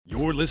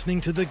You're listening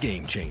to The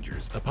Game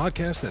Changers, a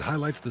podcast that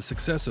highlights the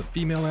success of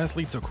female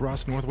athletes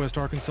across Northwest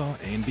Arkansas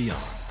and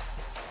beyond.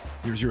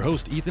 Here's your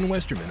host, Ethan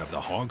Westerman of the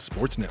Hog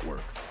Sports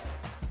Network.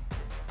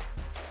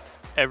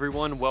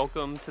 Everyone,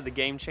 welcome to the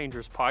Game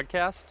Changers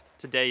podcast.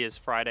 Today is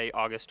Friday,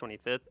 August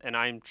 25th, and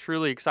I'm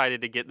truly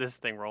excited to get this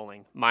thing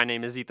rolling. My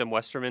name is Ethan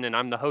Westerman, and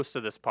I'm the host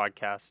of this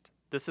podcast.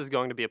 This is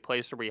going to be a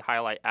place where we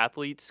highlight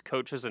athletes,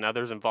 coaches, and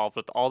others involved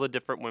with all the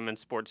different women's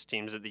sports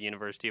teams at the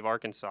University of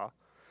Arkansas.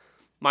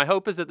 My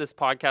hope is that this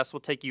podcast will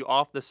take you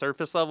off the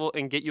surface level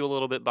and get you a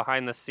little bit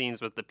behind the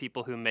scenes with the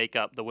people who make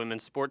up the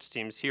women's sports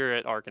teams here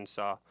at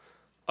Arkansas.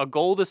 A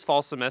goal this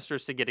fall semester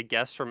is to get a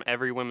guest from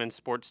every women's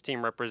sports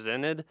team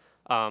represented.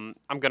 I'm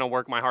going to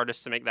work my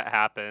hardest to make that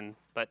happen.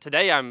 But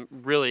today I'm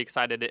really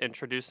excited to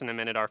introduce in a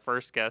minute our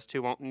first guest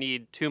who won't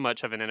need too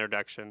much of an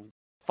introduction.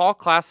 Fall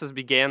classes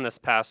began this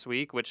past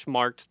week, which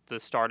marked the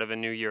start of a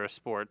new year of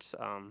sports.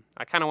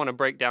 I kind of want to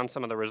break down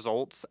some of the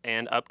results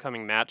and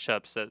upcoming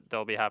matchups that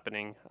they'll be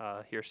happening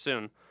here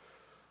soon.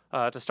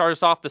 To start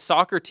us off, the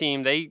soccer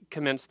team, they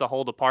commenced the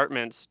whole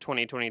department's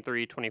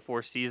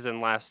 2023-24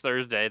 season last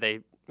Thursday. They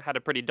had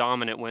a pretty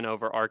dominant win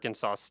over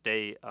Arkansas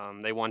State.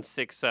 They won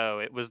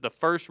 6-0. It was the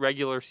first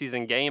regular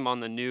season game on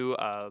the new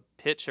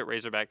pitch at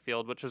Razorback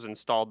Field, which was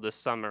installed this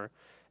summer.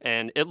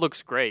 And it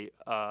looks great.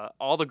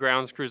 All the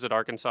grounds crews at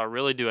Arkansas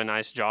really do a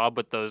nice job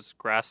with those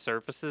grass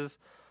surfaces.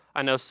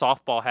 I know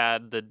softball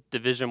had the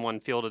Division I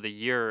Field of the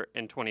Year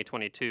in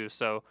 2022,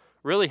 so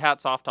really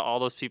hats off to all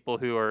those people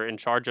who are in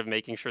charge of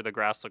making sure the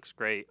grass looks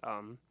great.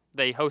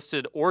 They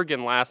hosted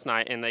Oregon last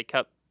night, and they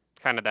kept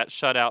kind of that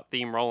shutout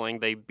theme rolling.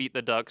 They beat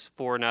the Ducks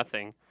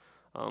 4-0.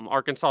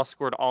 Arkansas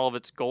scored all of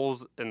its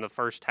goals in the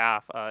first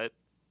half.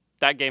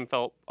 That game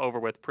felt over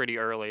with pretty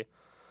early.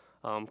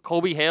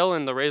 Colby Hale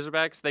and the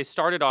Razorbacks, they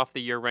started off the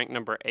year ranked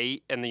number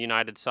 8 in the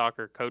United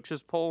Soccer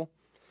Coaches Poll,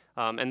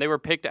 and they were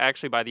picked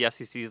actually by the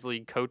SEC's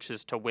league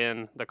coaches to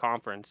win the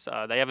conference.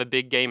 They have a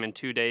big game in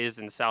 2 days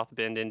in South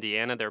Bend,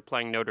 Indiana. They're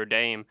playing Notre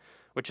Dame,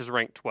 which is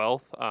ranked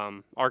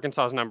 12th.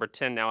 Arkansas is number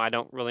 10 now. I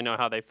don't really know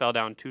how they fell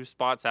down 2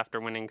 spots after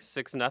winning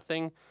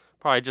 6-0.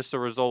 Probably just a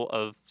result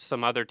of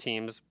some other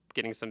teams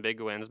getting some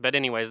big wins. But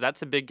anyways,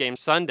 that's a big game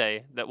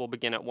Sunday that will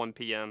begin at 1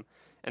 p.m.,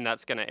 and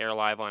that's going to air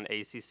live on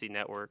ACC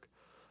Network.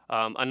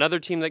 Another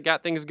team that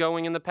got things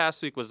going in the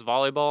past week was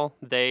volleyball.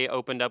 They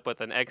opened up with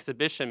an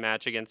exhibition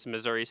match against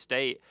Missouri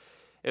State.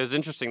 It was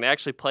interesting. They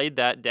actually played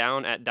that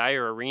down at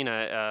Dyer Arena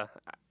at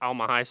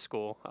Alma High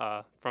School.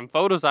 From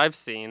photos I've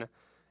seen,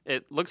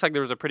 it looks like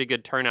there was a pretty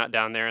good turnout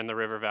down there in the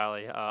River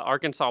Valley.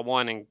 Arkansas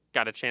won and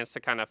got a chance to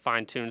kind of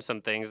fine-tune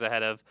some things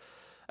ahead of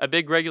a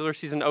big regular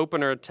season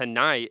opener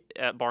tonight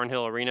at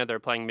Barnhill Arena. They're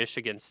playing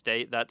Michigan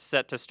State. That's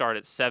set to start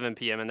at 7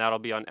 p.m., and that'll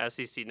be on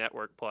SEC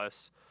Network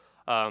Plus.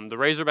 The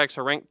Razorbacks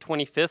are ranked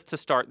 25th to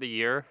start the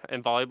year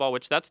in volleyball,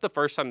 which that's the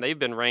first time they've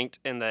been ranked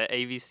in the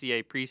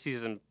AVCA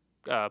preseason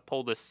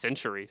poll this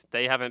century.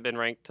 They haven't been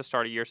ranked to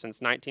start a year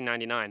since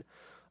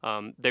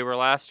 1999. They were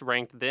last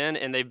ranked then,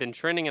 and they've been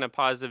trending in a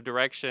positive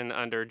direction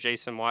under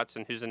Jason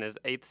Watson, who's in his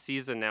 8th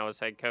season now as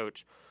head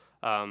coach.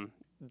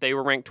 They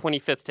were ranked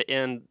 25th to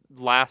end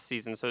last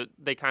season, so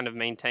they kind of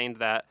maintained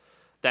that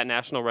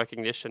national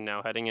recognition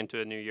now heading into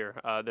a new year.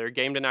 Their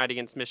game tonight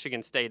against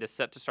Michigan State is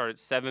set to start at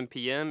 7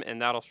 p.m., and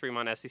that'll stream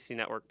on SEC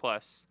Network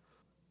Plus.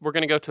 We're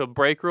going to go to a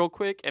break real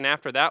quick, and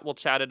after that, we'll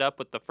chat it up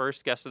with the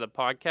first guest of the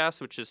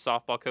podcast, which is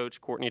softball coach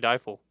Courtney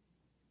Deifel.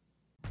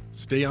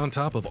 Stay on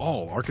top of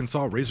all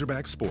Arkansas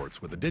Razorback sports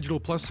with a Digital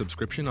Plus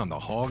subscription on the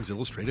Hogs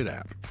Illustrated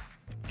app.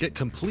 Get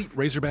complete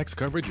Razorbacks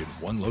coverage in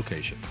one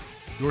location.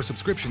 Your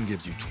subscription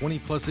gives you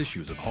 20-plus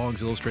issues of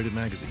Hogs Illustrated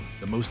magazine,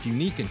 the most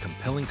unique and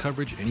compelling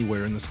coverage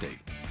anywhere in the state,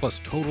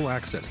 plus total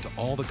access to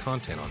all the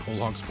content on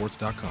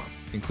WholeHogSports.com,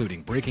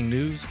 including breaking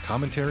news,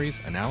 commentaries,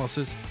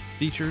 analysis,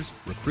 features,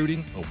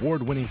 recruiting,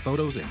 award-winning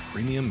photos, and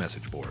premium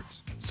message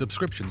boards.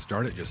 Subscriptions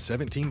start at just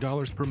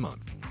 $17 per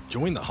month.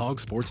 Join the Hog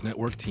Sports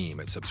Network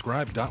team at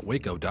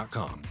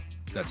subscribe.waco.com.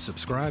 That's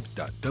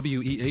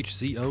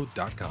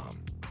subscribe.wehco.com.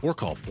 Or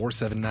call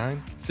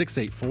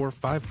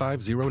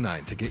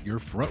 479-684-5509 to get your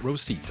front row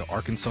seat to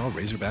Arkansas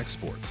Razorback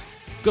sports.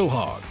 Go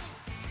Hogs!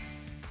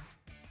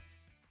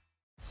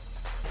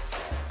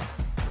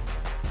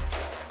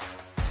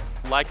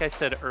 Like I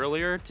said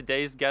earlier,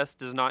 today's guest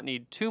does not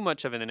need too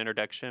much of an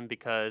introduction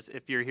because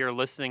if you're here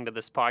listening to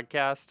this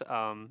podcast,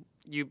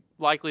 you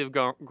likely have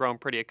grown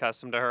pretty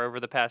accustomed to her over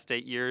the past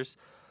 8 years.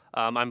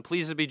 I'm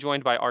pleased to be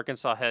joined by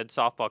Arkansas head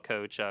softball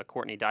coach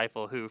Courtney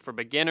Deifel, who, for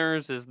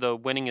beginners, is the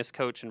winningest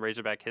coach in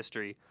Razorback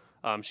history.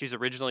 She's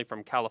originally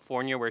from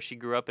California, where she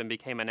grew up and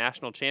became a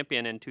national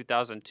champion in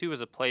 2002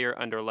 as a player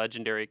under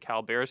legendary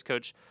Cal Bears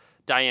coach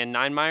Diane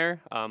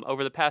Neinmeyer.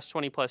 Over the past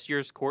 20-plus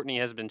years, Courtney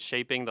has been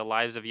shaping the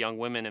lives of young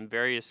women in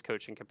various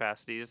coaching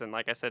capacities, and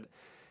like I said,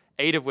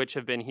 8 of which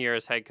have been here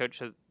as head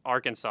coach of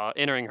Arkansas,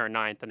 entering her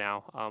 9th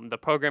now. The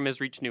program has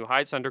reached new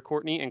heights under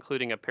Courtney,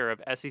 including a pair of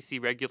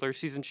SEC regular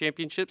season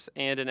championships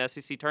and an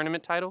SEC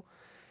tournament title.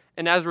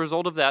 And as a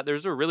result of that,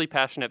 there's a really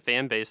passionate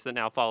fan base that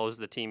now follows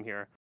the team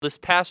here. This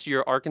past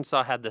year,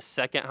 Arkansas had the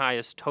second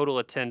highest total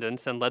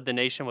attendance and led the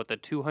nation with a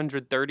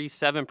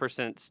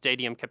 237%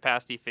 stadium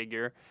capacity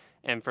figure.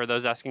 And for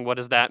those asking, what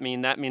does that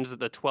mean? That means that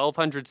the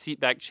 1,200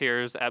 seatback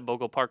chairs at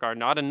Bogle Park are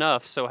not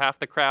enough, so half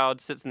the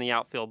crowd sits in the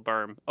outfield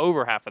berm.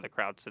 Over half of the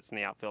crowd sits in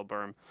the outfield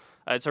berm.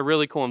 It's a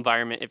really cool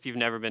environment if you've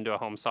never been to a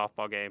home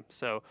softball game.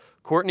 So,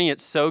 Courtney,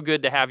 it's so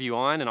good to have you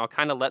on, and I'll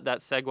kind of let that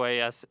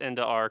segue us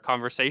into our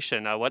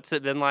conversation. What's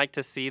it been like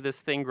to see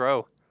this thing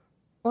grow?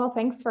 Well,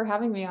 thanks for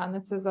having me on.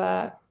 This is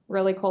a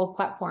really cool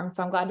platform,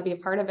 so I'm glad to be a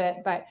part of it.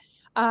 But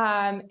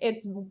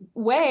it's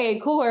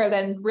way cooler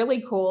than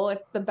really cool.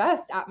 It's the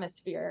best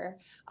atmosphere.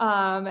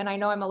 And I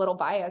know I'm a little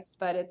biased,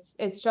 but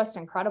it's just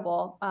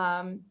incredible.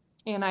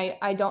 And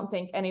I don't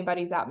think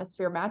anybody's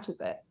atmosphere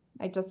matches it.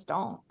 I just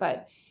don't.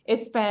 But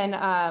it's been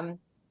awesome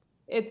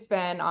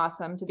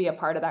to be a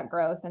part of that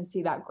growth and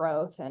see that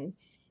growth. And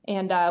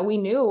we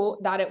knew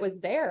that it was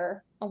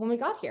there when we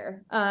got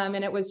here.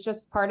 And it was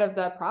just part of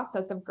the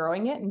process of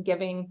growing it and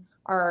giving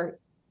our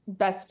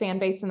best fan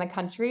base in the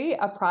country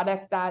a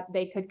product that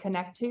they could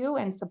connect to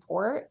and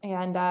support.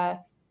 And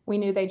we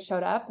knew they'd show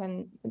up,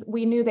 and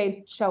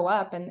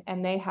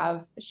they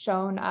have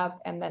shown up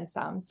and then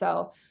some.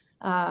 So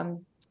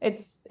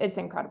it's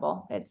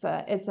incredible. It's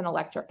an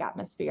electric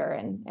atmosphere,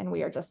 and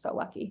we are just so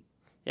lucky.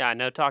 Yeah, I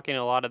know, talking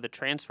to a lot of the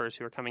transfers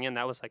who are coming in,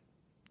 that was like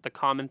the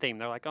common theme.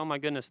 They're like, oh my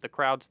goodness, the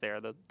crowd's there,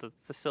 the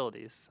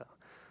facilities. So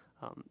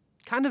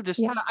kind of just.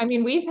 Yeah, I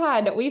mean, we've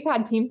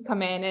had teams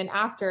come in, and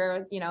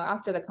after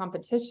the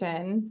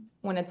competition,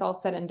 when it's all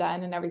said and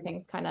done and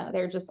everything's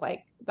they're just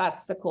like,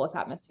 that's the coolest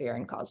atmosphere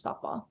in college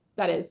softball.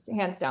 That is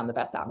hands down the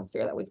best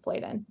atmosphere that we've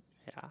played in.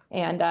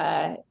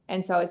 Yeah.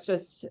 And so it's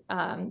just,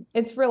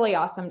 it's really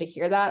awesome to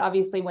hear that.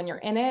 Obviously, when you're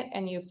in it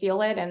and you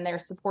feel it and they're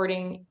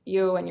supporting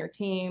you and your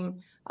team,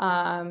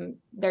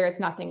 there is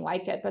nothing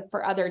like it. But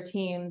for other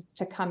teams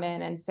to come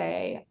in and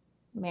say,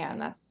 man,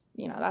 that's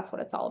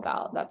what it's all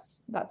about.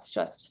 That's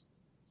just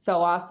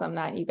so awesome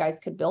that you guys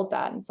could build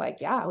that. And it's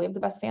like, yeah, we have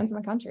the best fans in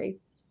the country.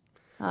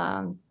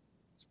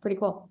 It's pretty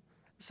cool.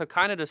 So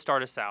kind of to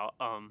start us out,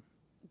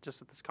 just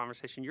with this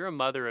conversation, you're a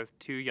mother of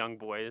two young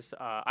boys.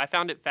 I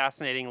found it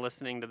fascinating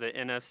listening to the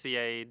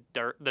NFCA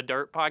the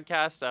Dirt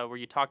podcast, where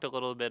you talked a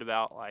little bit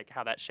about like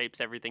how that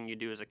shapes everything you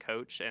do as a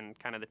coach and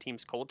kind of the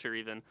team's culture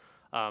even.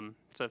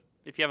 So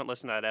if you haven't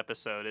listened to that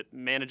episode, it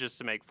manages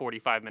to make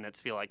 45 minutes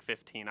feel like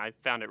 15. I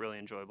found it really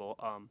enjoyable.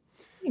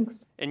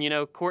 Thanks. And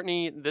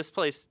Courtney, this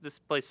place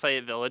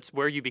Fayetteville, it's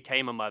where you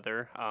became a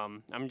mother.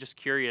 I'm just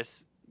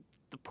curious,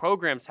 the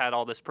program's had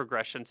all this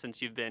progression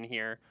since you've been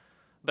here,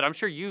 but I'm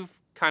sure you've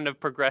kind of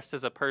progressed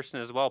as a person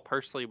as well,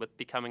 personally, with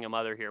becoming a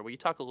mother here. Will you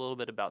talk a little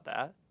bit about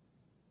that?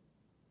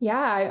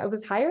 Yeah, I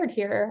was hired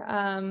here.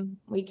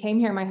 We came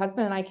here, my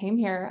husband and I came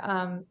here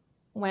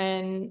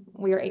when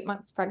we were 8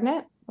 months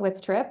pregnant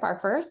with Trip, our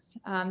first.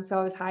 So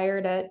I was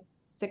hired at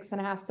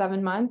 6.5,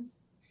 7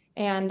 months.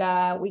 And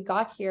we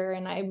got here,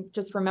 and I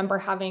just remember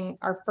having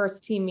our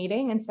first team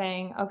meeting and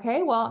saying,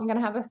 okay, well, I'm going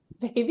to have a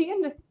baby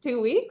in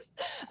 2 weeks.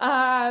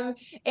 And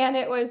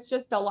it was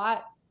just a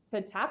lot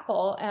to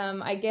tackle.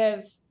 I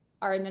give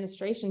our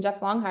administration,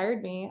 Jeff Long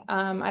hired me.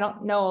 I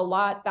don't know a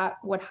lot that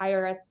would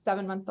hire a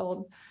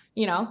 7-month-old,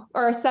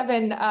 or a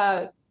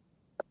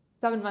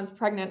 7-month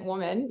pregnant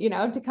woman,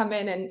 to come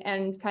in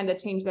and kind of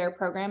change their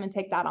program and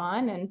take that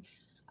on. And,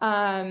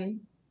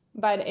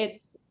 but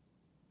it's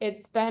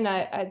been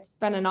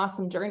an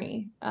awesome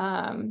journey.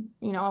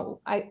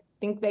 I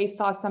think they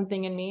saw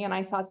something in me and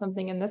I saw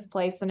something in this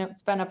place, and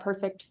it's been a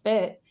perfect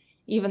fit.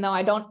 Even though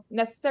I don't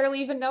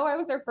necessarily even know I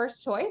was their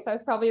first choice. I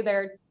was probably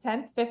their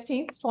 10th,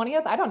 15th,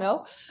 20th. I don't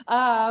know.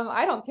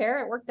 I don't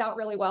care. It worked out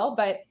really well.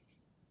 But,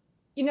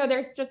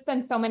 there's just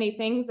been so many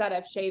things that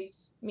have shaped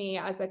me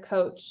as a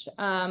coach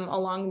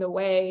along the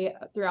way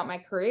throughout my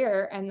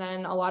career. And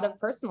then a lot of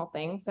personal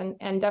things.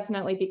 And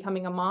definitely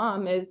becoming a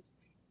mom is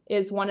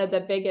one of the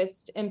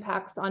biggest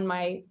impacts on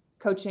my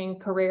coaching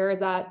career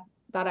that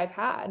I've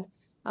had.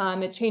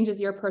 It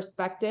changes your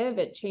perspective.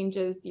 It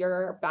changes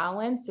your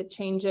balance. It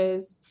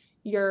changes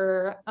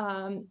your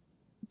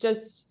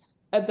just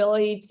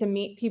ability to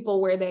meet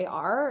people where they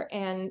are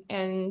and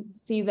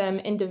see them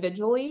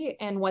individually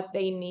and what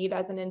they need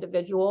as an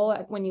individual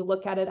when you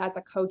look at it as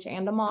a coach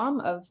and a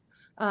mom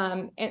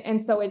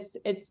and so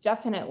it's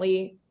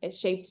definitely, it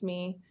shaped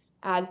me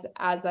as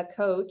a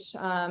coach.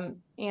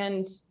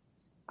 And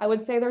I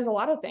would say there's a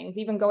lot of things,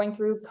 even going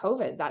through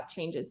COVID, that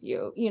changes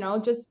you,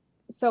 just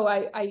so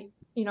I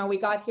we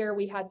got here,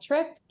 we had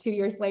Trip, 2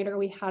 years later,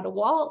 we had a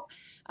Walt,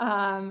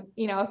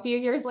 a few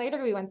years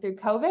later, we went through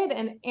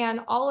COVID, and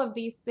all of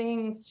these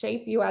things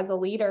shape you as a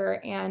leader.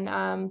 And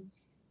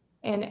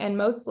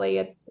mostly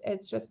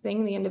it's just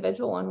seeing the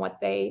individual and what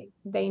they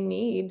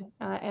need,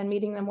 and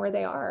meeting them where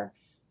they are.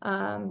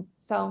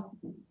 So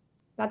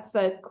that's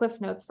the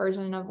Cliff Notes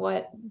version of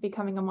what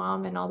becoming a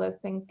mom and all those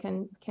things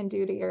can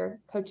do to your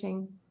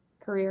coaching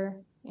career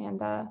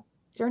and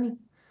journey.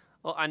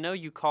 Well, I know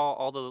you call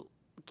all the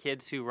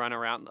kids who run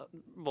around,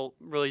 well,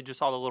 really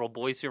just all the little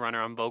boys who run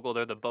around Bogle.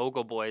 They're the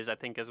Bogle boys, I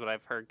think is what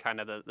I've heard kind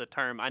of the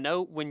term. I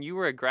know when you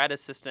were a grad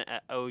assistant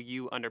at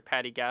OU under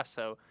Patty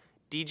Gasso,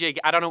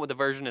 I don't know what the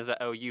version is at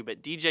OU,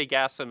 but DJ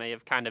Gasso may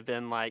have kind of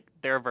been like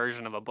their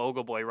version of a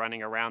Bogle boy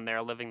running around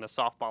there living the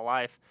softball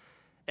life.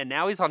 And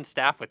now he's on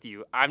staff with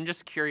you. I'm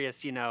just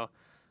curious,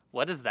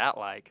 what is that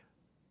like?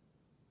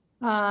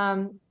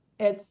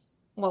 It's,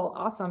 well,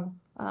 awesome.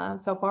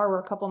 So far we're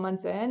a couple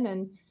months in,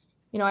 and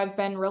I've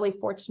been really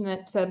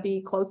fortunate to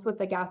be close with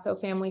the Gasso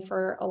family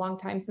for a long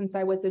time since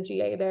I was a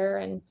GA there.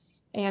 And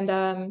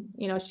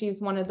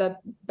she's one of the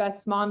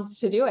best moms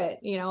to do it,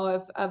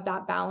 of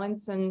that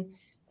balance and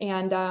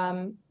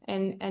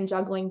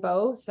juggling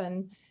both.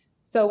 And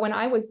so when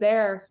I was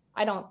there,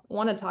 I don't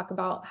want to talk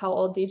about how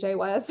old DJ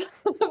was,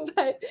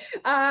 but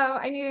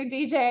I knew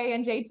DJ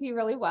and JT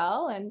really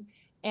well.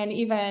 And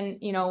even,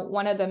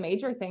 one of the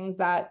major things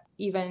that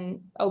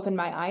even opened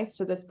my eyes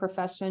to this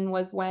profession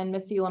was when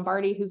Missy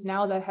Lombardi, who's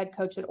now the head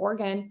coach at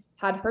Oregon,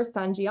 had her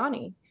son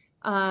Gianni.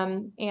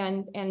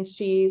 And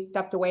she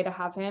stepped away to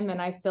have him,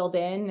 and I filled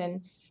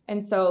in.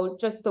 And so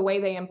just the way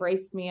they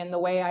embraced me and the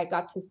way I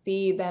got to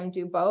see them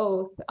do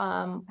both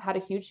had a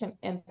huge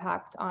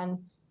impact on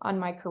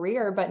my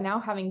career. But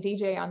now having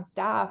DJ on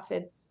staff,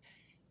 it's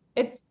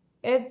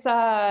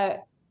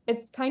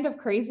kind of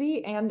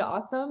crazy and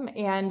awesome.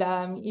 And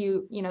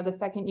the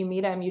second you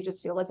meet him, you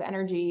just feel his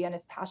energy and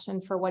his passion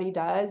for what he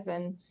does,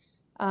 and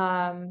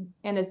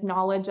his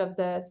knowledge of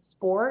the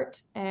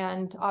sport,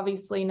 and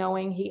obviously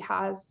knowing he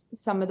has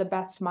some of the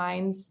best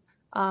minds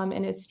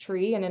in his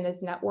tree and in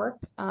his network.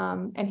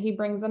 And he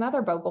brings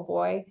another Bogle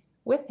boy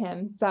with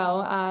him.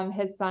 So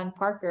his son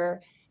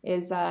Parker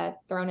is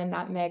thrown in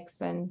that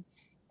mix. And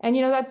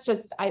that's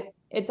just,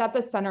 it's at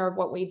the center of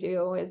what we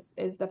do is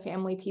the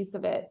family piece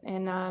of it.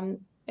 And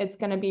it's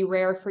going to be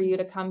rare for you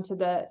to come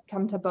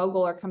to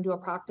Bogle or come to a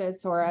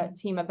practice or a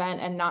team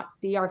event and not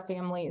see our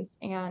families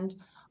and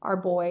our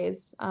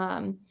boys.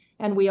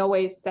 And we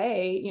always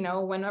say,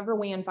 whenever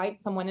we invite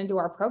someone into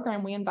our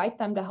program, we invite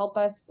them to help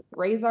us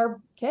raise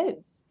our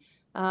kids.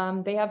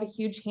 They have a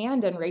huge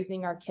hand in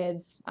raising our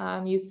kids.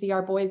 You see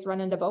our boys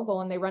run into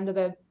Bogle and they run to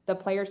the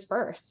players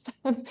first.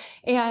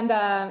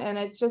 and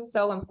it's just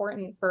so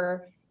important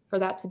for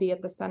that to be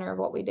at the center of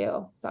what we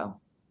do. So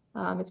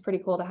it's pretty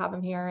cool to have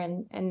him here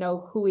and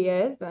know who he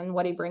is and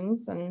what he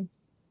brings, and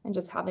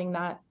just having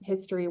that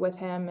history with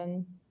him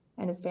and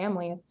his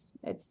family.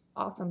 It's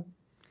awesome.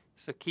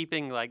 So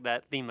keeping like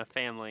that theme of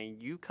family,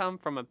 you come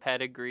from a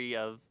pedigree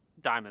of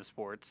diamond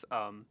sports.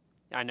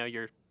 I know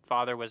your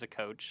father was a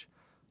coach,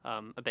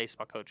 a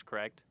baseball coach,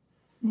 correct?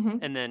 Mm-hmm.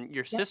 And then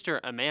your sister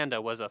Amanda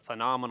was a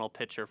phenomenal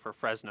pitcher for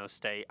Fresno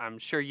State. I'm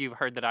sure you've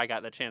heard that I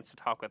got the chance to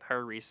talk with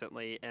her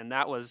recently, and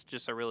that was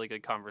just a really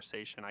good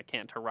conversation. I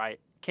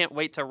can't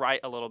wait to write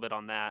a little bit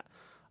on that.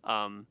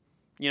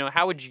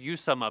 How would you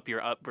sum up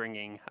your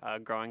upbringing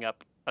growing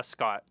up a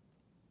Scott?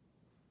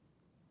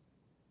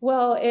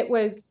 Well, it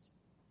was,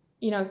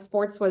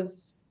 sports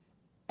was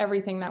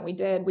everything that we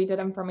did. We did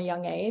them from a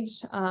young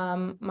age.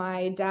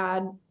 My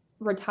dad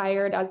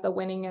retired as the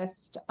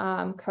winningest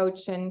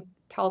coach in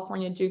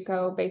California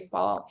JUCO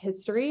baseball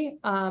history.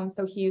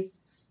 So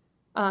he's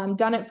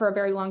done it for a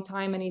very long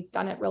time, and he's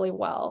done it really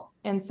well.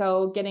 And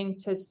so getting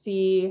to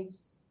see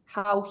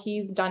how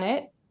he's done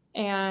it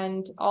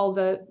and all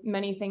the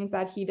many things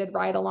that he did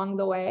right along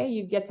the way,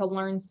 you get to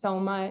learn so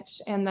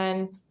much. And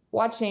then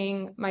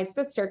watching my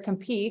sister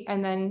compete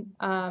and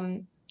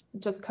then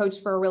just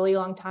coach for a really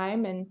long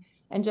time, and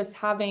just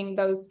having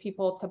those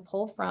people to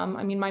pull from.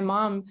 I mean, my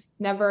mom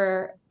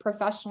never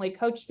professionally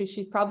coached, but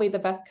she's probably the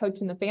best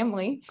coach in the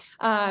family.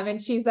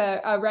 And she's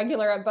a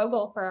regular at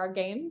Bogle for our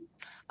games.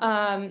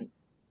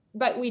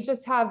 But we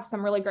just have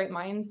some really great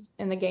minds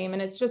in the game,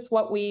 and it's just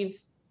what we've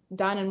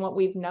done and what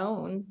we've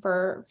known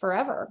for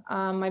forever.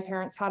 My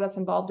parents had us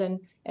involved in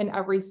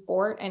every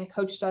sport and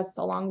coached us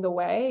along the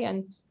way.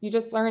 And you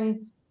just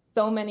learn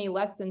so many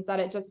lessons that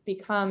it just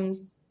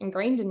becomes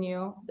ingrained in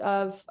you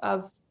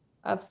of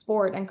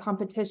sport and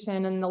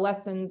competition, and the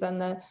lessons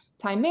and the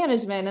time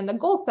management and the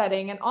goal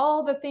setting and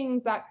all the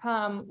things that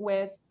come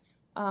with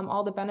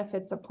all the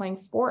benefits of playing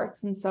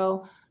sports. And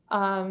so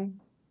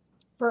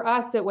for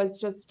us, it was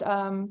just,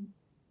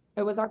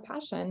 it was our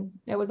passion.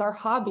 It was our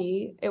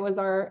hobby. It was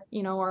our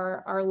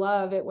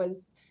love. It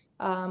was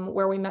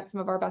where we met some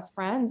of our best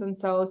friends. And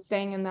so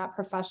staying in that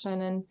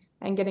profession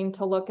and getting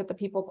to look at the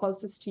people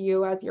closest to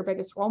you as your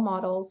biggest role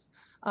models,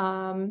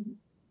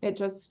 it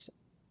just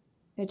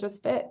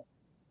fit.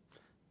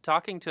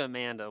 Talking to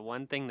Amanda,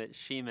 one thing that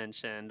she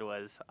mentioned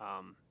was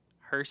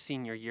her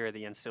senior year of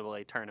the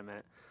NCAA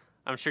tournament.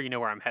 I'm sure you know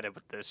where I'm headed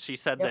with this. She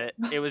said that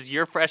it was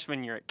your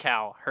freshman year at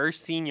Cal, her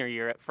senior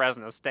year at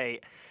Fresno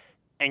State,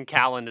 and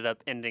Cal ended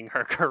up ending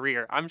her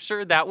career. I'm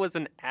sure that was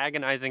an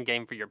agonizing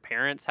game for your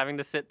parents having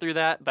to sit through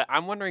that, but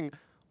I'm wondering,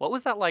 what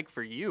was that like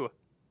for you?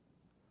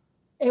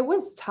 It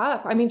was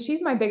tough. I mean,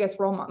 she's my biggest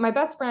role model, my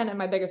best friend and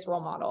my biggest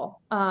role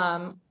model.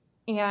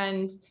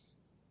 And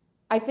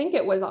I think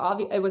it was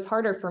obvious. It was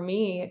harder for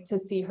me to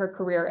see her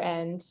career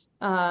end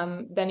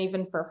than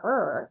even for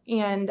her.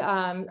 And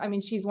I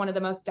mean, she's one of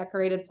the most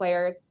decorated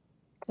players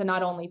to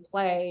not only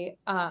play,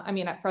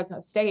 at Fresno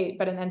State,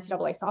 but in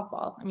NCAA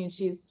softball. I mean,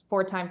 she's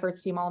 4-time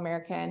first team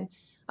All-American.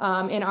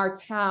 In our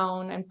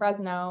town in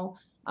Fresno,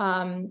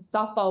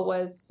 softball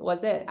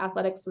was it.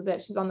 Athletics was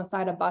it. She was on the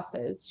side of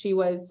buses. She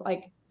was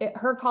like,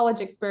 her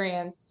college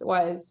experience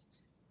was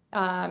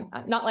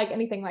not like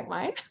anything like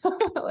mine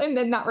and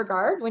in that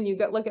regard, when you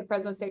look at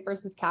Fresno State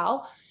versus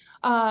Cal.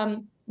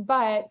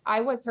 But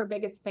I was her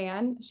biggest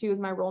fan. She was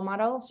my role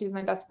model. She was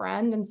my best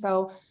friend. And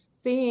so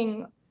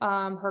seeing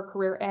her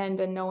career end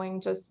and knowing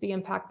just the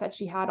impact that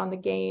she had on the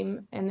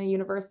game and the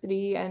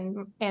university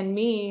and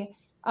me,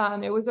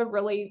 it was a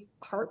really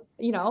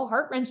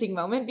heart-wrenching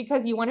moment,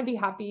 because you want to be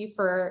happy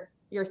for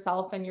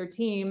yourself and your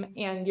team,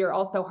 and you're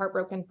also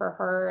heartbroken for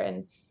her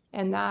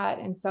and that.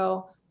 And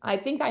so I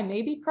think I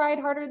maybe cried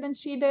harder than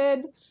she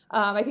did.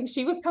 I think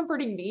she was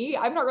comforting me.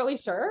 I'm not really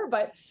sure,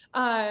 but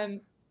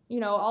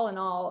all in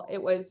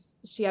all,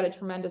 she had a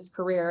tremendous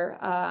career.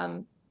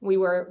 We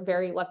were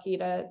very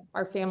lucky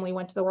our family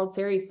went to the World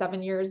Series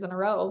 7 years in a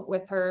row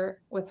with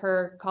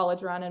her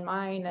college run and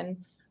mine.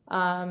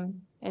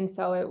 And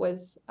so it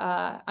was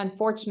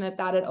unfortunate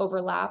that it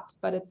overlapped,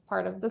 but it's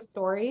part of the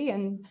story,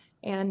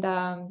 and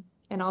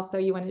also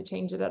you wouldn't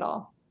change it at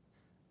all.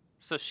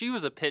 So she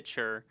was a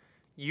pitcher,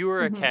 you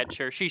were a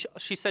catcher.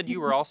 She said you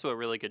were also a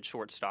really good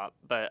shortstop,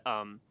 but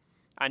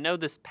I know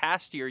this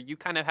past year you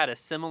kind of had a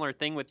similar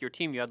thing with your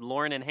team. You had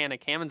Lauren and Hannah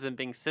Kamenzen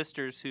being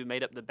sisters who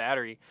made up the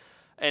battery.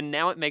 And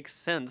now it makes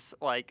sense,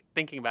 like,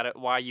 thinking about it,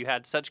 why you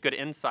had such good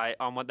insight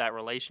on what that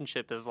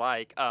relationship is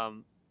like.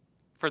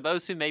 For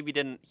those who maybe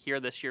didn't hear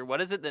this year,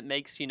 what is it that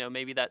makes,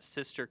 maybe that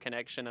sister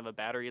connection of a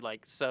battery,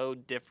 like, so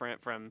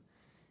different from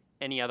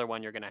any other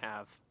one you're going to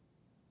have?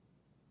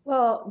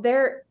 Well,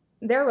 their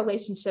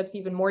relationship's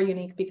even more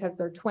unique because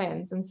they're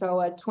twins. And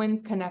so a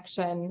twins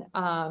connection,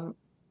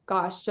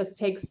 just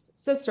takes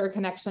sister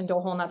connection to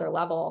a whole nother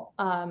level.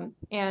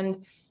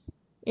 And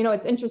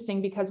it's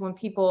interesting because when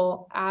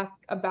people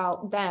ask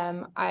about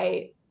them,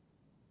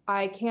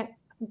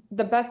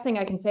 the best thing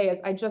I can say is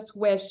I just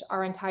wish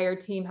our entire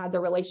team had the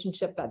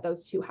relationship that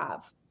those two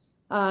have.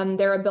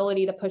 Their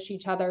ability to push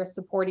each other,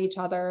 support each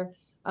other,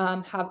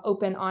 have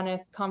open,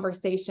 honest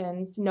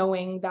conversations,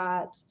 knowing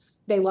that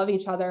they love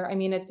each other. I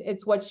mean,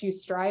 it's what you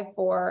strive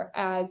for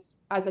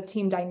as a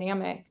team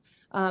dynamic.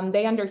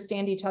 They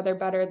understand each other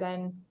better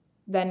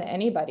than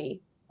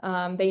anybody.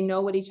 They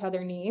know what each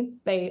other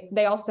needs.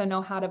 They also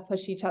know how to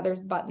push each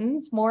other's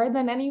buttons more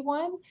than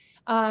anyone.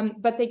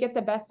 But they get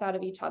the best out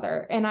of each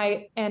other.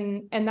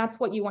 And that's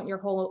what you want your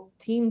whole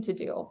team to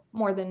do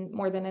more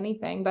than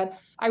anything. But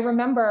I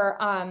remember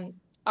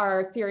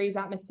our series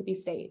at Mississippi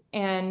State,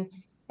 and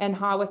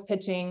Ha was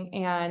pitching,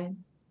 and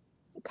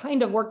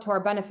kind of worked to our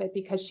benefit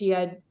because we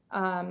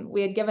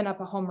had given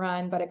up a home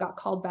run, but it got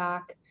called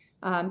back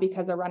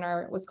because a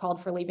runner was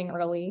called for leaving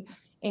early.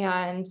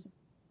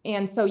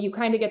 And so you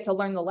kind of get to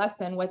learn the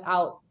lesson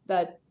without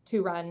the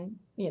 2-run,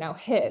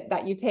 hit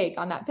that you take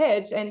on that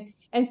pitch.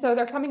 And so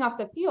they're coming off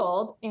the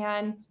field,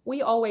 and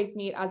we always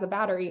meet as a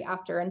battery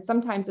after. And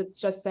sometimes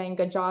it's just saying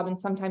good job. And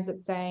sometimes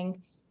it's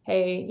saying,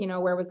 hey,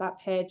 where was that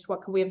pitch?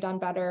 What could we have done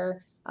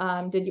better?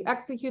 Did you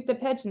execute the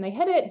pitch and they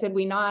hit it? Did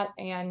we not?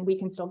 And we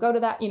can still go to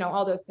that,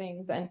 all those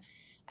things. And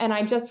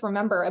I just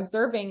remember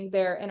observing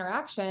their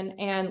interaction,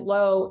 and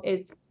Lo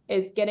is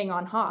getting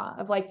on Ha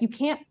of like, you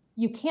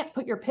can't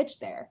put your pitch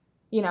there.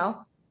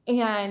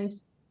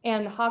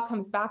 And Ha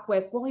comes back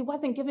with, well, he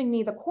wasn't giving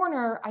me the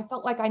corner. I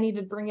felt like I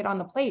needed to bring it on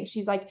the plate.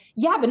 She's like,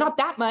 yeah, but not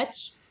that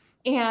much.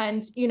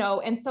 And,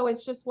 and so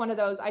it's just one of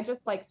those, I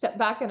just like stepped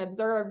back and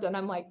observed, and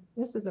I'm like,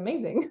 this is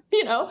amazing,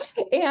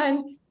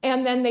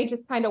 and then they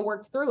just kind of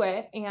worked through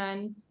it,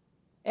 and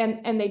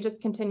they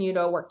just continue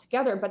to work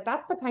together. But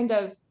that's the kind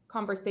of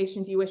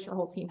conversations you wish your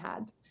whole team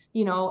had,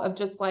 of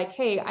just like,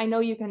 hey, I know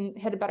you can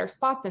hit a better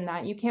spot than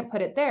that. You can't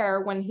put it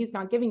there when he's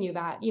not giving you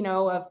that,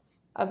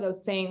 of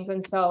those things.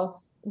 And so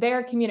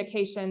their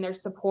communication, their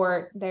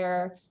support,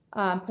 their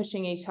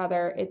pushing each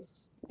other,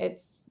 it's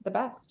the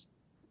best.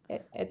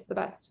 It's the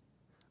best.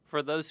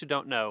 For those who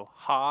don't know,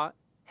 Ha,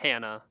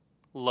 Hannah,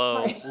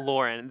 Lo,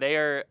 Lauren, they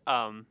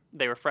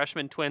were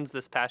freshman twins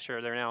this past year.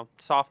 They're now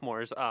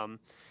sophomores.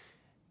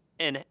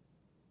 And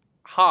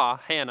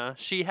Hannah,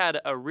 she had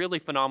a really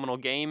phenomenal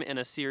game in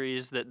a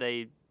series that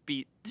they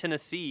beat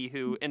Tennessee,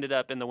 who ended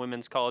up in the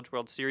Women's College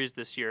World Series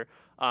this year.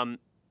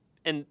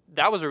 And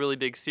that was a really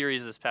big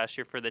series this past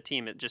year for the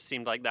team. It just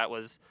seemed like that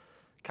was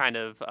kind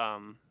of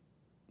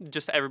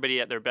just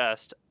everybody at their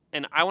best.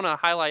 And I want to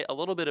highlight a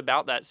little bit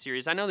about that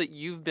series. I know that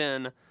you've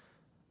been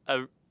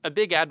a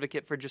big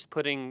advocate for just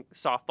putting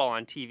softball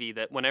on TV,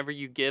 that whenever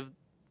you give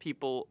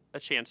people a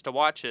chance to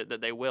watch it, that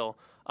they will.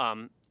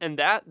 And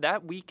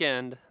that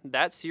weekend,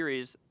 that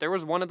series, there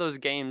was one of those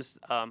games,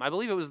 I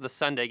believe it was the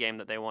Sunday game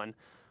that they won,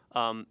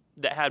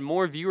 that had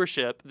more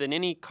viewership than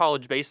any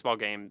college baseball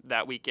game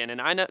that weekend.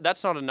 And I know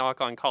that's not a knock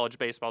on college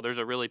baseball. There's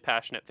a really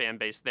passionate fan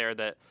base there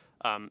that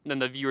then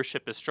the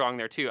viewership is strong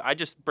there too. I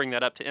just bring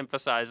that up to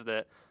emphasize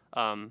that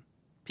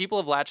people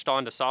have latched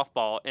on to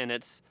softball, and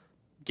it's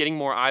getting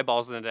more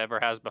eyeballs than it ever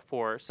has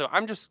before. So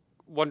I'm just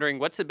wondering,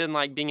 what's it been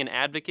like being an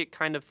advocate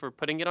kind of for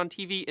putting it on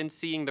TV and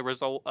seeing the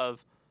result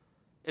of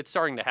it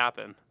starting to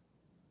happen?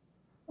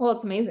 Well,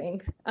 it's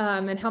amazing.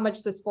 And how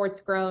much the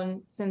sport's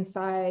grown since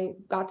I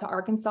got to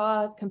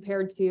Arkansas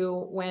compared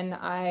to when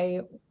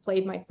I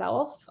played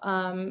myself.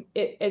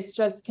 It's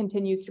just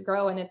continues to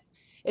grow. And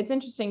it's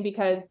interesting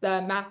because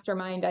the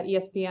mastermind at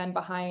ESPN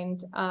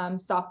behind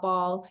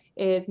softball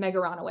is Meg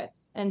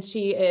Aronowitz, and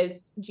she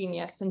is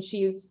genius. And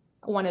she's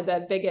one of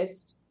the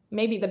biggest,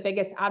 maybe the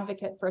biggest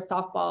advocate for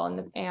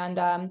softball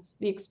and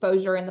the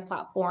exposure and the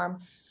platform.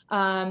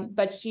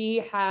 But she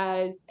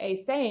has a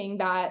saying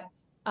that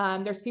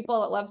there's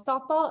people that love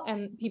softball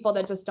and people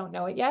that just don't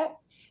know it yet.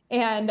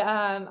 And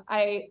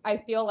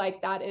I feel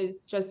like that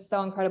is just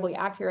so incredibly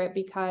accurate,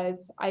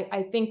 because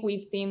I think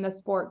we've seen the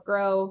sport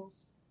grow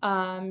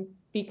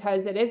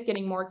because it is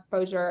getting more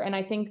exposure. And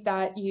I think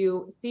that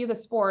you see the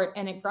sport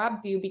and it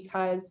grabs you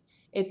because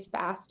it's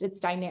fast, it's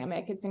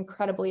dynamic, it's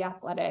incredibly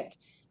athletic.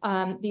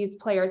 These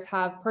players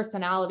have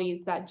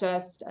personalities that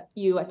just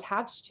you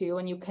attach to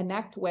and you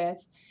connect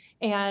with.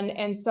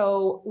 And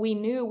so we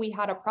knew we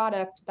had a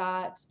product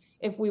that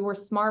if we were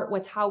smart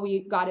with how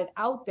we got it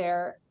out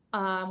there,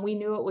 we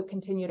knew it would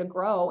continue to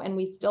grow. And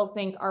we still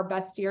think our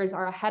best years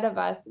are ahead of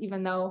us,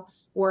 even though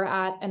we're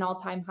at an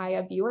all-time high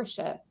of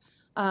viewership.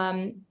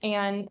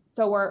 And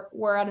so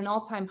we're at an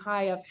all-time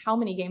high of how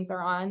many games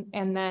are on,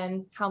 and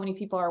then how many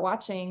people are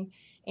watching,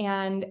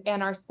 and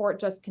our sport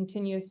just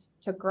continues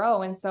to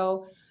grow. And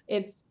so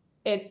it's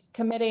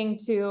committing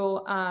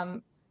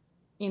to,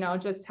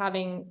 just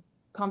having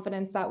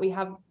confidence that we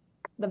have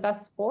the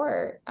best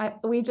sport.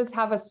 We just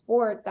have a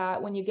sport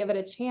that when you give it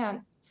a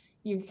chance,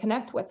 you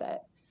connect with it.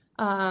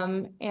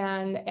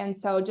 And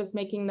so just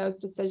making those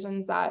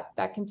decisions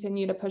that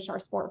continue to push our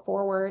sport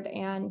forward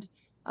and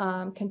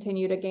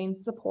continue to gain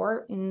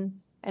support and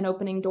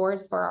opening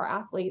doors for our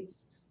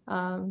athletes.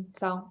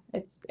 So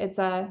it's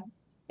a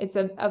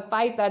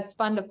fight that's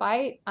fun to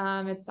fight.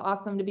 It's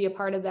awesome to be a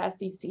part of the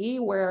SEC,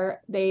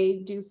 where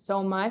they do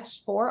so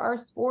much for our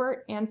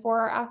sport and for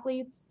our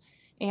athletes.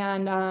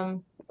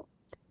 And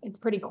it's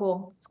pretty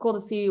cool. It's cool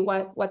to see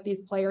what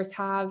these players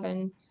have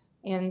and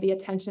the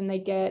attention they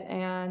get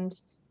and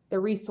the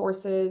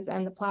resources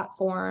and the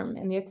platform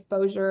and the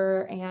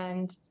exposure.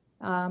 And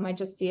I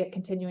just see it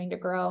continuing to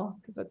grow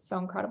because it's so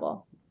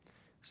incredible.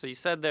 So you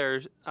said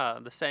there's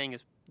the saying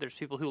is there's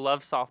people who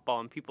love softball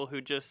and people who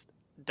just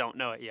don't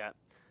know it yet.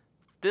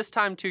 This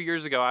time 2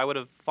 years ago, I would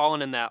have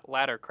fallen in that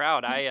latter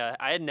crowd. I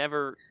had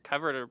never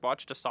covered or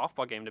watched a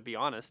softball game, to be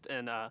honest.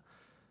 And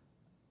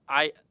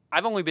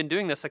I've only been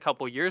doing this a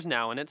couple years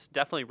now, and it's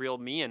definitely reeled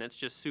me in. It's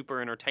just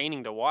super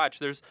entertaining to watch.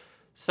 There's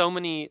so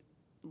many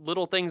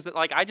little things that,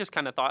 like, I just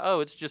kind of thought, oh,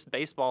 it's just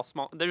baseball.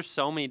 Small. There's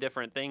so many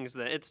different things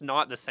that it's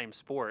not the same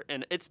sport.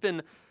 And it's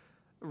been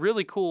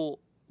really cool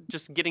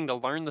just getting to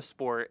learn the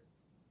sport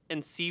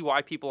and see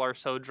why people are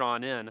so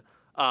drawn in.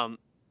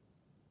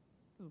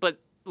 But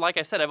like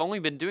I said, I've only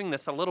been doing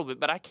this a little bit,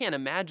 but I can't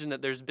imagine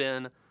that there's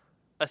been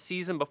a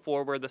season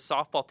before where the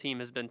softball team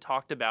has been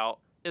talked about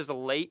as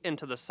late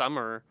into the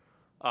summer.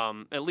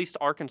 At least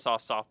Arkansas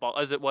softball,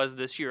 as it was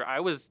this year. I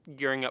was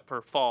gearing up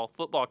for fall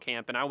football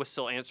camp, and I was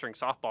still answering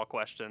softball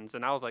questions.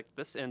 And I was like,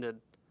 this ended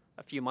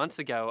a few months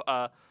ago.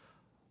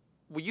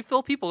 Will you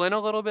fill people in a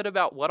little bit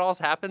about what all's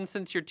happened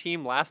since your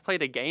team last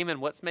played a game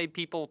and what's made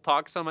people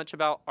talk so much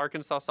about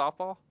Arkansas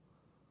softball?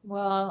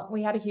 Well,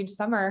 we had a huge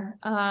summer.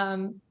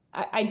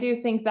 I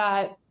do think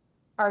that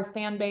our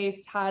fan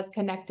base has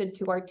connected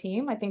to our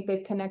team. I think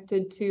they've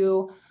connected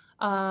to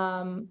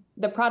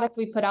the product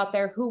we put out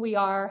there, who we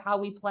are, how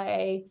we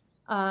play.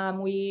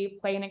 We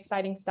play an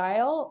exciting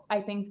style.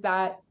 I think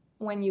that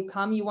when you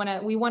come, we want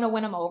to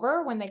win them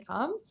over when they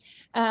come.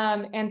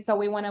 And so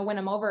we want to win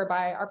them over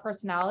by our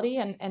personality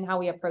and how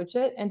we approach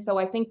it. And so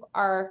I think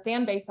our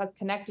fan base has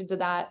connected to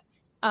that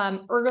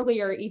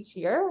earlier each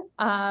year,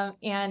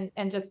 and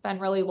just been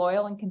really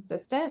loyal and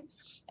consistent.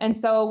 And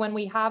so when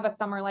we have a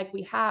summer like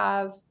we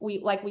had,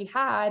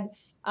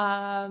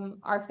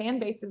 our fan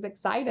base is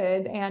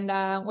excited, and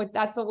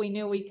that's what we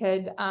knew we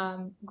could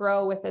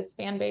grow with this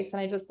fan base.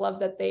 And I just love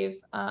that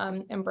they've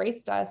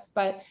embraced us.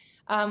 But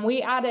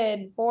we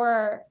added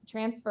 4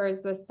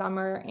 transfers this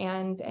summer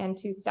and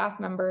 2 staff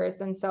members,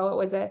 and so it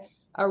was a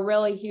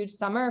really huge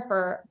summer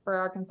for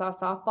Arkansas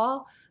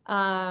softball.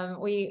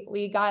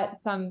 We got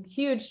some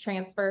huge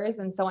transfers,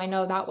 and so I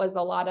know that was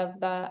a lot of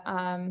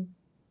the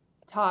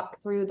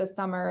talk through the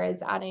summer,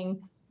 is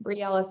adding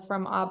Bree Ellis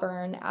from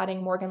Auburn,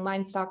 adding Morgan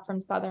Linestock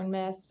from Southern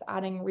Miss,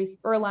 adding Reese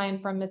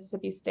Berline from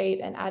Mississippi State,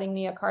 and adding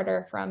Nia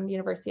Carter from the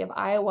University of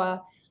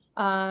Iowa.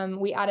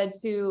 We added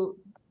 2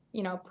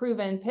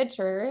 proven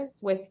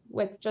pitchers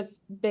with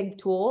just big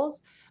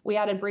tools. We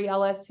added Bree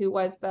Ellis, who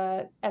was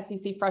the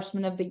SEC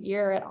Freshman of the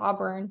Year at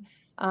Auburn,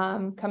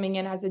 coming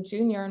in as a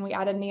junior. And we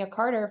added Nia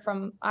Carter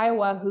from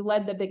Iowa, who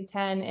led the Big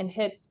Ten in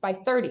hits by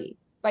 30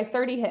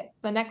 hits.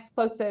 The next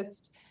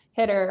closest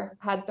hitter,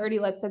 had 30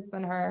 less hits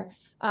than her.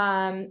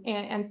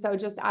 And so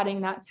just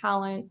adding that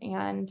talent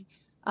and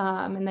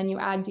then you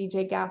add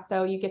DJ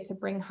Gasso, you get to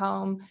bring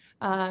home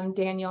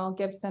Daniel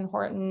Gibson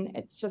Horton.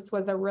 It just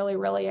was a really,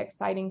 really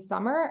exciting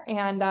summer.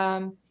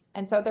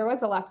 And so there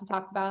was a lot to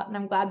talk about. And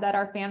I'm glad that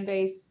our fan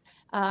base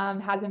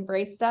has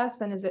embraced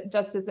us and is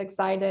just as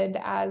excited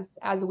as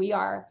we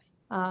are.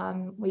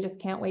 We just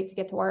can't wait to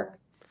get to work.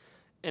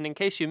 And in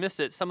case you missed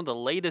it, some of the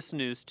latest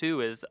news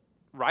too is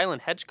Rylan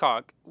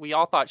Hedgecock. We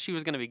all thought she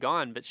was going to be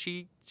gone, but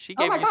she gave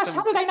Oh my you gosh, some...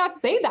 how did I not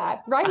say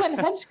that? Rylan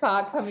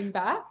Hedgecock coming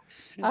back.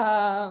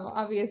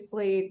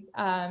 Obviously,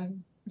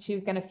 she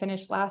was going to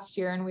finish last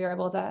year, and we were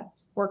able to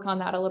work on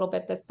that a little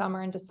bit this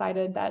summer and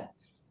decided that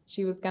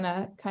she was going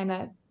to kind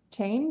of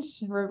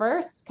change,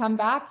 reverse, come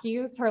back,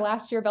 use her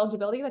last year of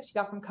eligibility that she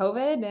got from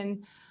COVID.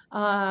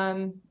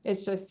 And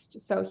it's just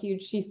so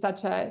huge. She's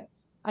such a,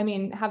 I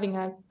mean, having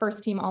a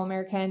first team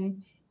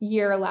All-American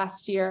year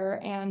last year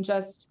and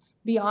just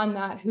beyond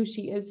that, who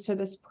she is to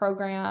this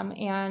program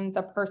and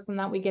the person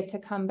that we get to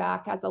come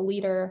back as a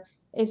leader,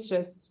 it's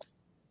just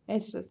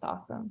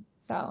awesome.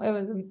 So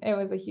it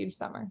was a huge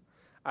summer.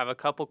 I have a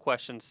couple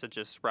questions to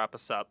just wrap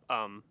us up.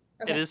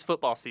 Okay. It is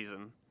football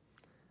season.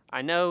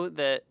 I know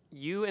that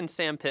you and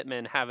Sam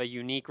Pittman have a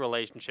unique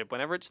relationship.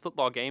 Whenever it's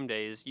football game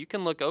days, you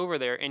can look over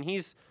there and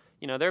he's,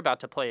 they're about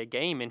to play a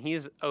game and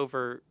he's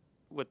over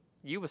with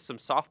you with some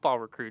softball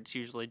recruits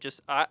usually.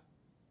 Can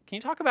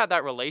you talk about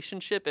that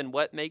relationship and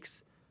what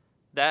makes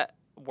that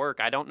work?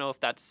 I don't know if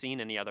that's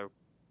seen in any other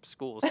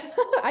schools.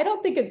 I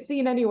don't think it's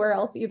seen anywhere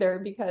else either,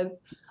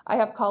 because I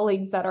have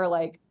colleagues that are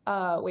like,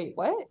 wait,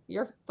 what?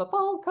 Your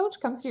football coach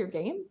comes to your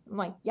games? I'm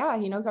like, yeah,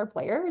 he knows our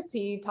players.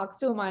 He talks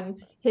to them on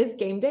his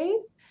game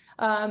days.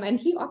 And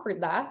he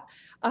offered that.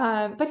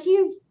 But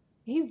he's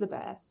the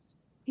best.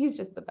 He's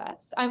just the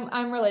best.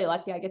 I'm really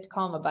lucky I get to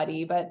call him a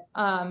buddy, but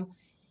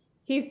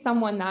he's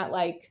someone that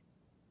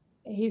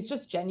he's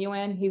just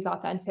genuine. He's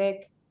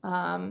authentic.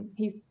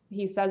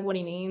 He says what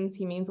he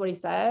means what he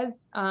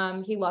says.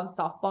 He loves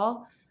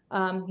softball.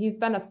 He's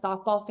been a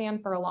softball fan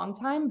for a long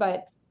time,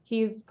 but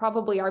he's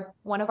probably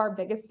one of our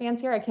biggest fans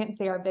here. I can't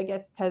say our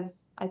biggest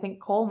because I think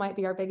Cole might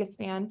be our biggest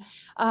fan.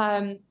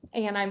 And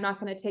I'm not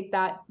going to take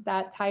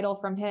that title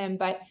from him,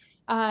 but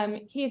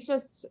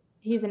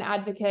he's an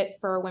advocate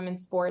for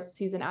women's sports.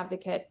 He's an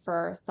advocate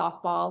for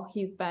softball.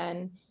 He's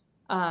been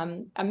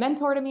a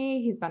mentor to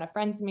me. He's been a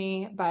friend to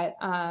me, but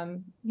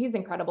he's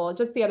incredible.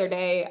 Just the other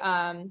day,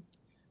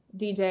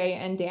 DJ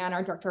and Dan,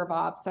 our director of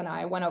ops, and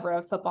I went over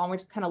to football and we're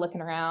just kind of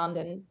looking around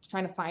and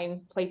trying to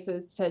find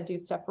places to do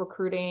stuff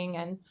recruiting.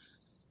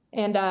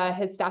 And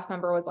his staff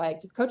member was like,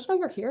 does coach know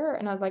you're here?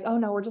 And I was like, oh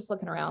no, we're just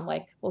looking around.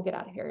 We'll get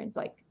out of here. And he's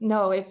like,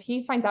 no, if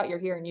he finds out you're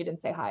here and you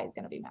didn't say hi, he's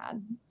going to be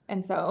mad.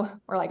 And so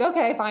we're like,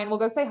 okay, fine. We'll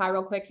go say hi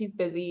real quick. He's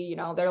busy.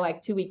 They're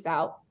 2 weeks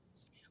out.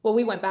 Well,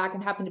 we went back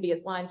and happened to be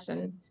his lunch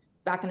and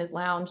it's back in his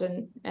lounge.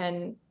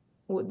 And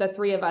the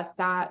three of us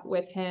sat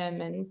with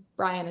him and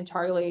Brian and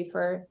Charlie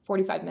for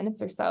 45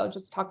 minutes or so,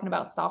 just talking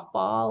about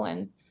softball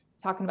and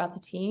talking about the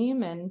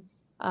team. And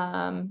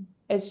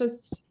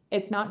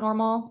it's not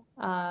normal.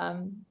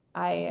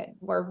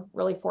 We're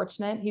really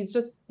fortunate. He's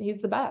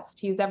the best.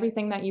 He's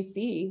everything that you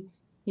see.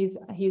 He's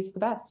the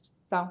best.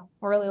 So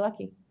we're really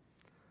lucky.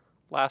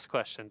 Last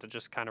question to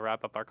just kind of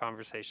wrap up our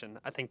conversation.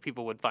 I think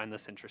people would find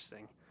this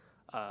interesting.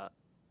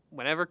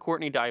 Whenever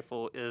Courtney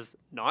Deifel is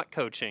not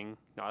coaching,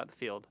 not at the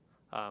field,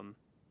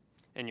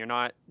 and you're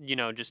not,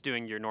 just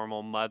doing your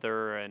normal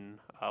mother and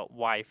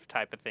wife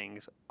type of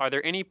things, are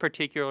there any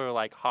particular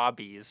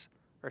hobbies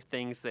or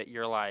things that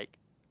you're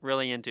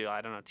really into?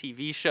 I don't know,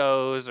 TV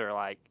shows or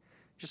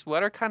just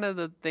what are kind of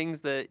the things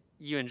that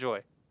you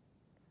enjoy?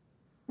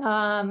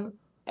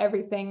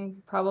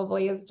 Everything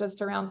probably is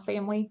just around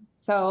family.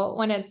 So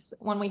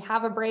when we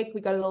have a break,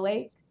 we go to the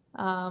lake.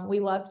 We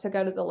love to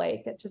go to the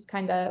lake. It just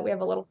we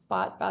have a little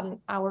spot about an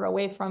hour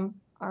away from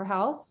our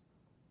house.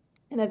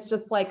 And it's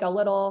just a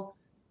little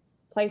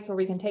place where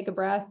we can take a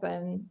breath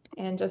and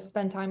just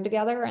spend time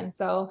together. And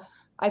so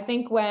I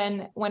think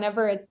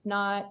whenever it's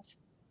not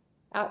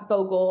at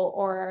Bogle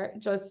or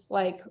just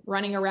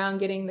running around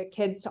getting the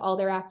kids to all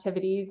their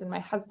activities, and my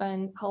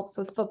husband helps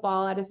with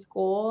football at his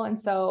school. And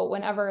so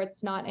whenever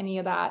it's not any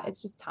of that,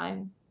 it's just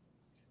time.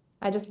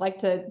 I just like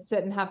to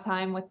sit and have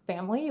time with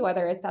family,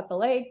 whether it's at the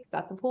lake, it's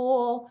at the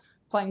pool,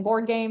 playing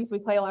board games. We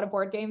play a lot of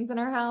board games in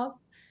our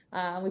house.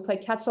 We play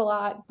catch a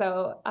lot.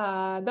 So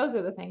those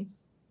are the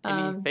things.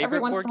 Every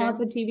once in a while it's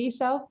a TV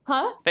show.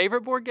 Huh?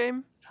 Favorite board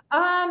game?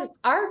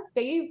 Our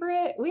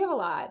favorite, we have a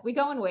lot. We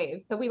go in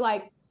waves. So we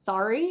like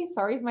Sorry.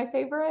 Sorry's my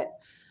favorite.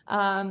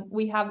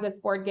 We have this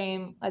board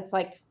game. It's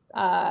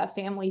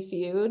Family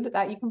Feud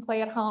that you can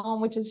play at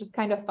home, which is just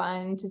kind of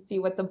fun to see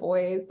what the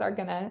boys are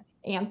going to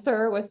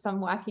answer with some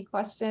wacky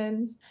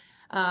questions.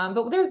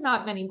 But there's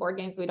not many board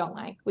games we don't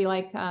like. We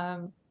like,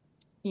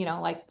 we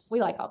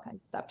like all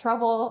kinds of stuff,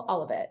 Trouble,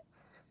 all of it.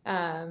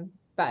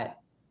 But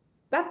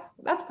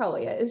that's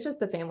probably it. It's just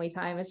the family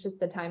time. It's just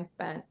the time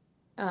spent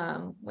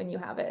when you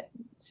have it.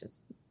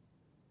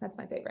 That's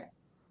my favorite.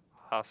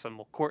 Awesome.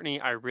 Well, Courtney,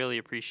 I really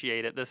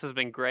appreciate it. This has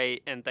been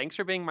great. And thanks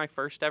for being my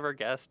first ever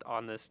guest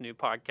on this new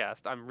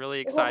podcast. I'm really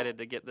excited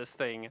to get this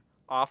thing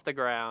off the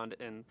ground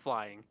and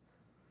flying.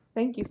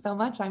 Thank you so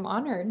much. I'm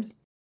honored.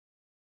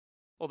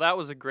 Well, that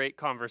was a great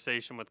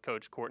conversation with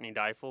Coach Courtney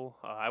Deifel.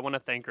 I want to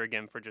thank her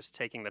again for just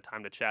taking the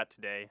time to chat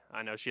today.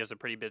 I know she has a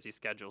pretty busy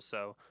schedule,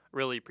 so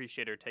really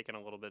appreciate her taking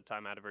a little bit of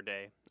time out of her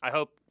day. I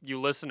hope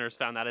you listeners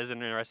found that as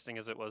interesting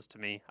as it was to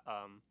me.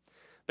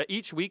 But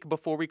each week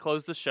before we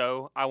close the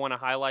show, I want to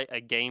highlight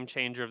a game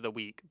changer of the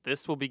week.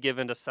 This will be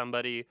given to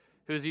somebody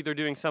who's either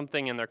doing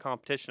something in their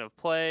competition of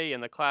play,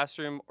 in the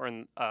classroom, or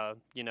in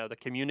the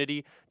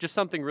community, just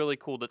something really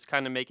cool that's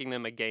kind of making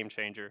them a game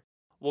changer.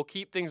 We'll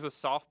keep things with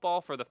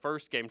softball for the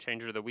first game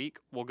changer of the week.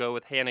 We'll go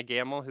with Hannah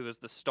Gamble, who is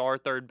the star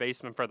third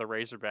baseman for the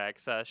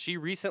Razorbacks. She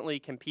recently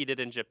competed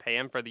in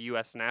Japan for the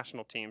U.S.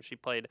 national team. She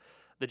played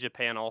the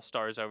Japan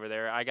All-Stars over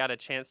there. I got a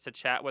chance to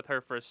chat with her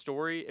for a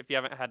story. If you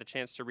haven't had a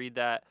chance to read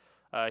that,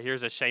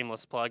 here's a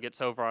shameless plug. It's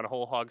over on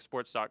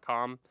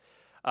wholehogsports.com.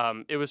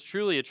 It was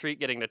truly a treat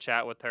getting to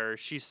chat with her.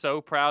 She's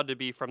so proud to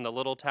be from the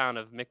little town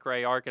of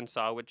McRae,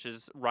 Arkansas, which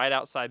is right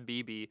outside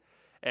Beebe.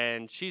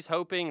 And she's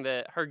hoping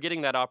that her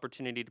getting that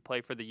opportunity to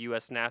play for the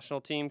U.S.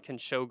 national team can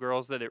show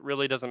girls that it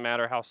really doesn't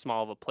matter how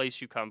small of a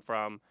place you come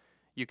from.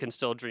 You can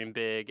still dream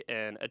big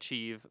and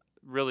achieve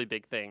really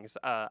big things.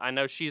 I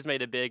know she's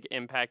made a big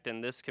impact in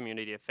this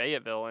community of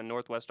Fayetteville and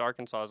Northwest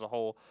Arkansas as a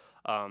whole.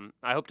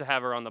 I hope to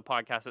have her on the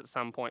podcast at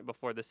some point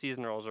before the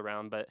season rolls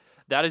around. But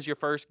that is your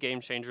first game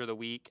changer of the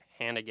week,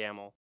 Hannah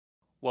Gamble.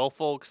 Well,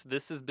 folks,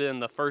 this has been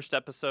the first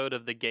episode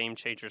of the Game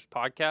Changers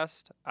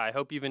podcast. I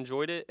hope you've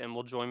enjoyed it and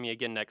will join me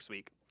again next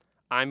week.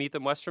 I'm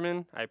Ethan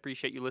Westerman. I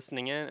appreciate you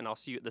listening in, and I'll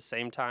see you at the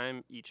same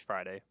time each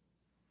Friday.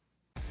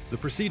 The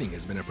proceeding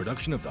has been a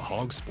production of the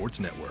Hog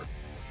Sports Network.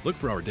 Look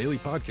for our daily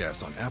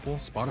podcasts on Apple,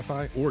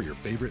 Spotify, or your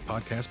favorite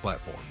podcast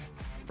platform.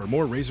 For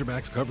more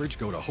Razorbacks coverage,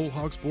 go to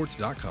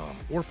wholehogsports.com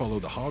or follow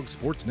the Hog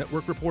Sports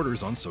Network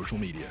reporters on social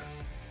media.